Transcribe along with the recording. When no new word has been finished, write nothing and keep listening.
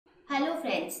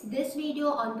friends, this video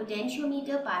on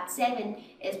potentiometer part 7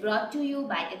 is brought to you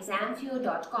by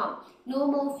examfear.com. No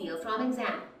more fear from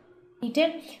exam.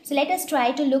 So let us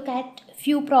try to look at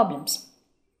few problems.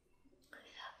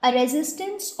 A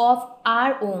resistance of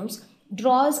R ohms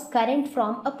draws current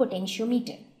from a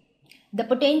potentiometer. The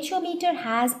potentiometer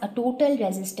has a total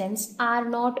resistance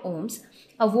R0 ohms,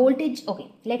 a voltage.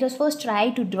 Okay, let us first try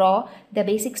to draw the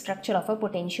basic structure of a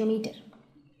potentiometer.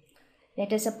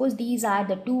 Let us suppose these are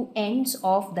the two ends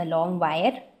of the long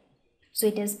wire. So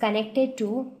it is connected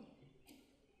to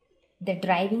the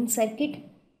driving circuit.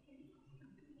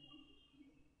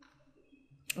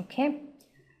 Okay.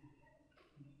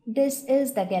 This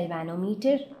is the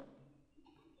galvanometer.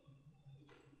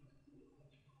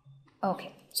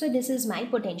 Okay. So this is my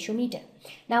potentiometer.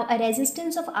 Now a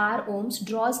resistance of R ohms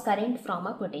draws current from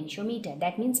a potentiometer.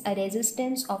 That means a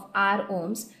resistance of R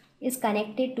ohms is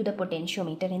connected to the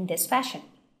potentiometer in this fashion.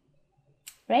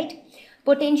 Right?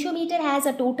 Potentiometer has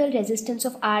a total resistance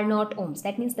of R0 ohms.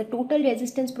 That means the total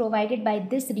resistance provided by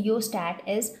this rheostat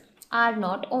is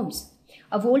R0 ohms.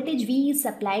 A voltage V is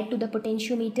supplied to the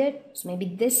potentiometer. So maybe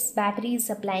this battery is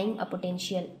supplying a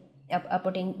voltage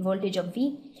of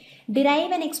V.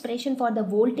 Derive an expression for the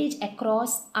voltage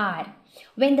across R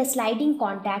when the sliding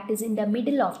contact is in the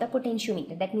middle of the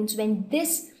potentiometer. That means when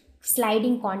this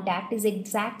sliding contact is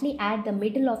exactly at the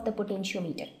middle of the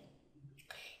potentiometer.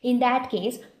 In that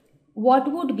case,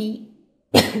 what would be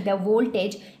the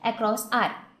voltage across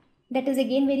R? That is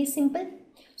again very simple.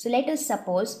 So let us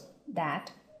suppose the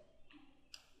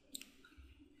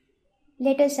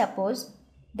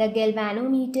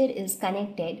galvanometer is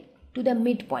connected to the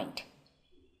midpoint.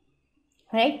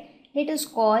 Right? Let us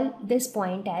call this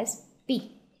point as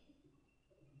P.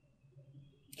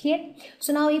 Clear?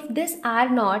 So now if this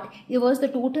R0 was the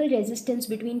total resistance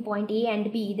between point A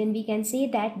and B, then we can say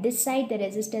that this side the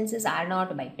resistance is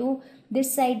R0 by 2,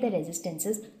 this side the resistance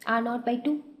is R0 by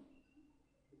 2.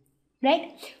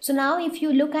 Right? So now if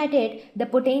you look at it, the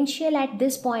potential at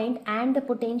this point and the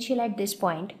potential at this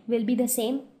point will be the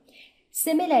same.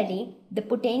 Similarly, the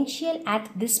potential at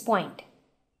this point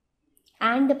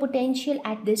and the potential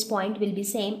at this point will be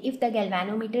same if the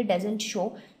galvanometer doesn't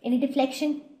show any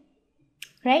deflection.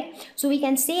 Right? So we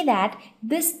can say that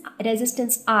this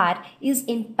resistance R is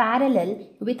in parallel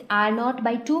with R0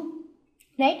 by 2.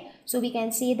 Right? So we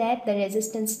can say that the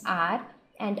resistance R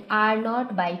and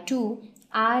R0 by 2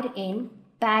 are in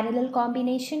parallel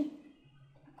combination.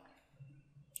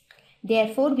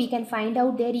 Therefore, we can find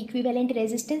out their equivalent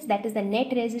resistance, that is the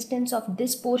net resistance of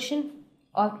this portion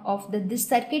of this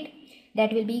circuit,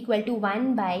 that will be equal to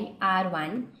 1 by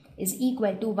R1 is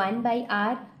equal to 1 by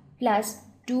R plus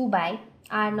 2 by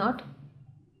R0.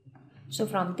 So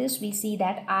from this we see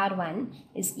that R1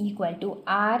 is equal to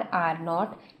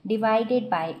R0 divided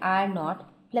by R0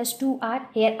 plus 2R.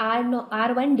 Here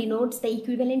R1 denotes the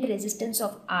equivalent resistance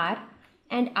of R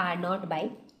and R0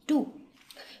 by 2.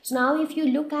 So now if you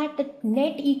look at the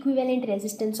net equivalent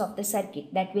resistance of the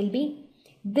circuit, that will be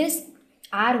this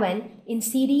R1 in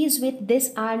series with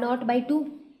this R0 by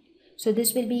 2. So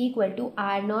this will be equal to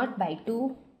R0 by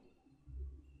 2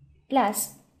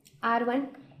 plus R1,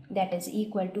 that is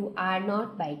equal to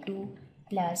R0 by 2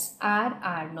 plus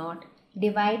R0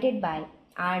 divided by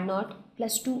R0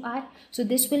 plus 2R. So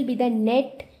this will be the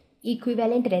net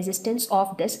equivalent resistance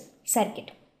of this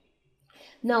circuit.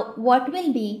 Now what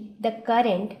will be the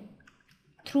current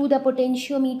through the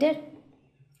potentiometer?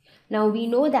 Now we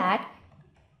know that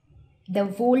the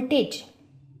voltage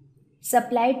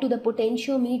supplied to the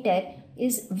potentiometer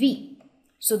is V.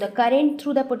 So the current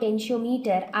through the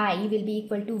potentiometer I will be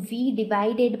equal to V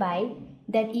divided by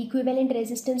that equivalent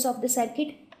resistance of the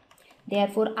circuit.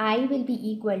 Therefore I will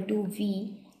be equal to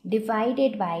V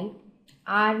divided by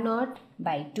R0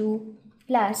 by 2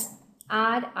 plus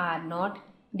R0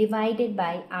 divided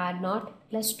by R0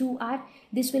 plus 2R.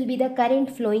 This will be the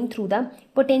current flowing through the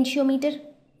potentiometer.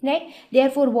 Right?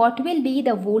 Therefore what will be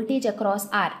the voltage across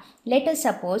R? Let us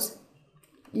suppose,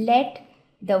 let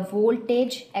the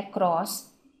voltage across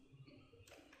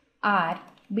R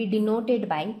be denoted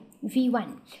by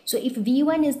V1. So if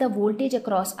V1 is the voltage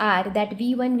across R, that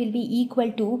V1 will be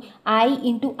equal to I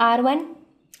into R1.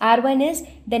 R1 is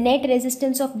the net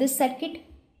resistance of this circuit.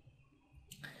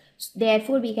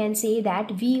 Therefore we can say that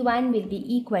V1 will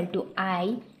be equal to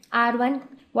I R1.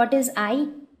 What is I?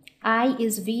 I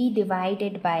is V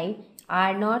divided by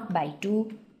R0 by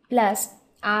 2 plus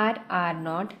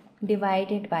R0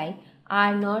 divided by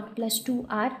R0 plus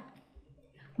 2R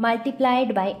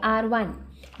multiplied by R1.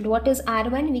 And what is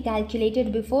R1? We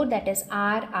calculated before, that is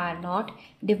R0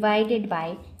 divided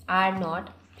by R0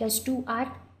 plus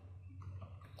 2R.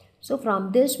 So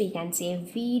from this we can say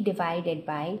V divided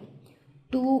by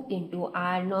 2 into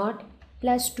R naught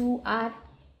plus 2R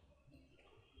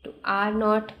to R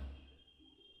naught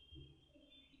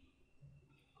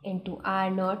into R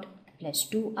naught plus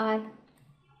 2R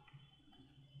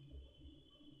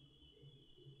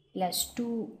plus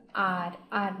 2R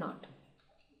R naught.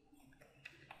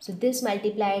 So this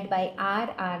multiplied by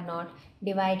R naught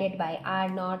divided by R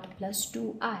naught plus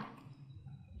 2R.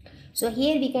 So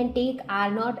here we can take R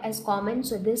naught as common.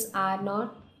 So this R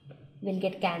naught will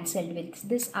get cancelled with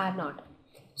this R naught.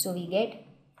 So we get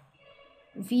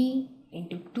V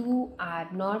into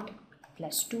 2R naught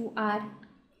plus 2R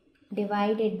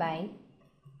divided by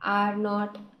R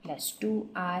naught plus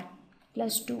 2R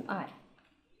plus 2R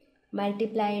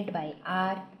multiplied by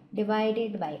R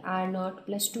divided by R naught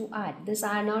plus 2R. This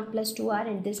R naught plus 2R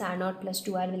and this R naught plus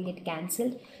 2R will get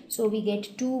cancelled. So we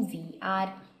get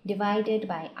 2VR divided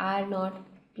by R naught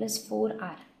plus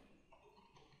 4R.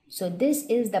 So this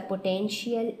is the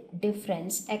potential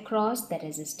difference across the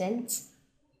resistance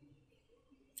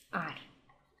R.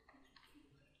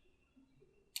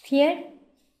 Clear?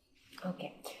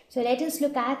 Okay. So let us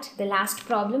look at the last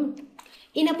problem.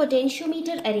 In a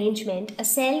potentiometer arrangement, a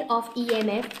cell of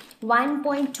EMF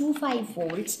 1.25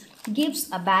 volts gives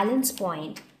a balance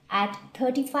point at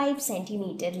 35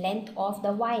 centimeter length of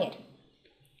the wire.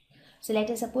 So let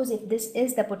us suppose if this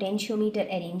is the potentiometer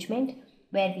arrangement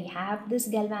where we have this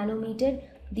galvanometer,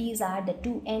 these are the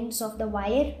two ends of the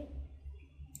wire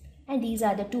and these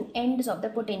are the two ends of the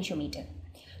potentiometer.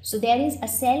 So there is a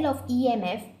cell of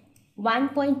EMF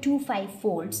 1.25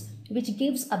 volts which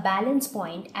gives a balance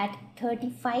point at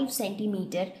 35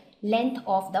 centimeter length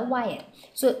of the wire.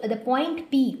 So the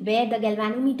point P where the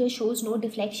galvanometer shows no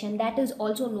deflection, that is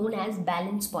also known as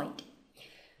balance point.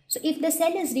 So if the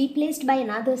cell is replaced by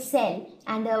another cell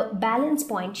and the balance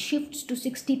point shifts to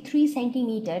 63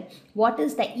 centimeter, what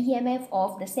is the EMF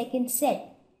of the second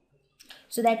cell?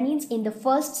 So that means in the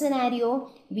first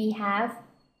scenario, we have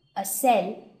a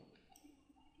cell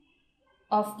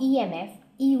of EMF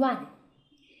E1.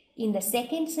 In the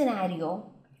second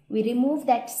scenario, we remove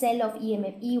that cell of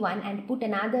EMF E1 and put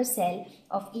another cell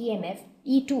of EMF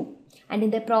E2. And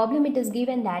in the problem, it is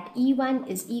given that E1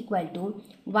 is equal to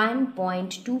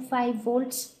 1.25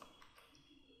 volts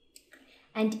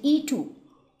and E2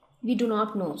 we do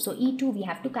not know. So E2 we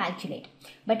have to calculate.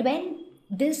 But when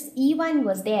this E1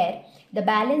 was there, the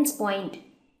balance point,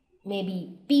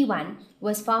 maybe P1,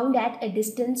 was found at a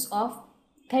distance of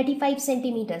 35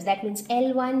 centimeters. That means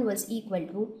L1 was equal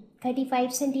to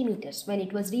 35 centimeters. When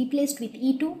it was replaced with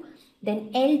E2,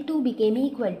 then L2 became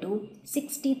equal to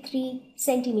 63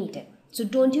 centimeter. So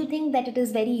don't you think that it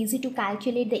is very easy to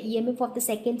calculate the EMF of the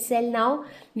second cell now?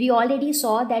 We already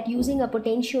saw that using a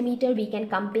potentiometer we can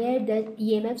compare the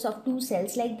EMFs of two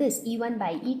cells like this. E1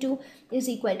 by E2 is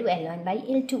equal to L1 by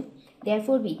L2.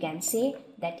 Therefore we can say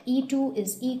that E2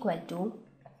 is equal to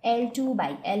L2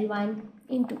 by L1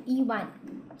 into E1.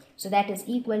 So that is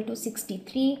equal to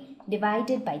 63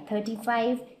 divided by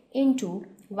 35 into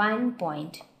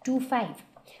 1.25.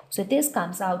 So this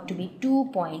comes out to be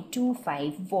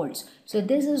 2.25 volts. So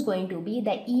this is going to be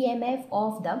the EMF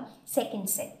of the second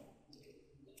cell.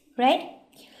 Right?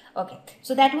 Okay.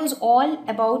 So that was all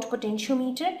about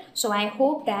potentiometer. So I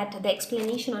hope that the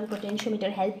explanation on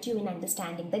potentiometer helped you in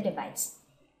understanding the device.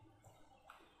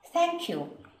 Thank you.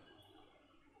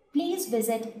 Please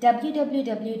visit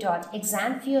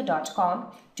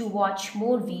www.examfear.com to watch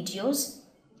more videos,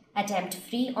 attempt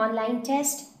free online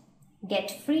test,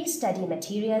 get free study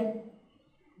material,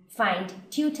 find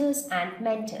tutors and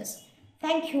mentors.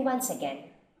 Thank you once again.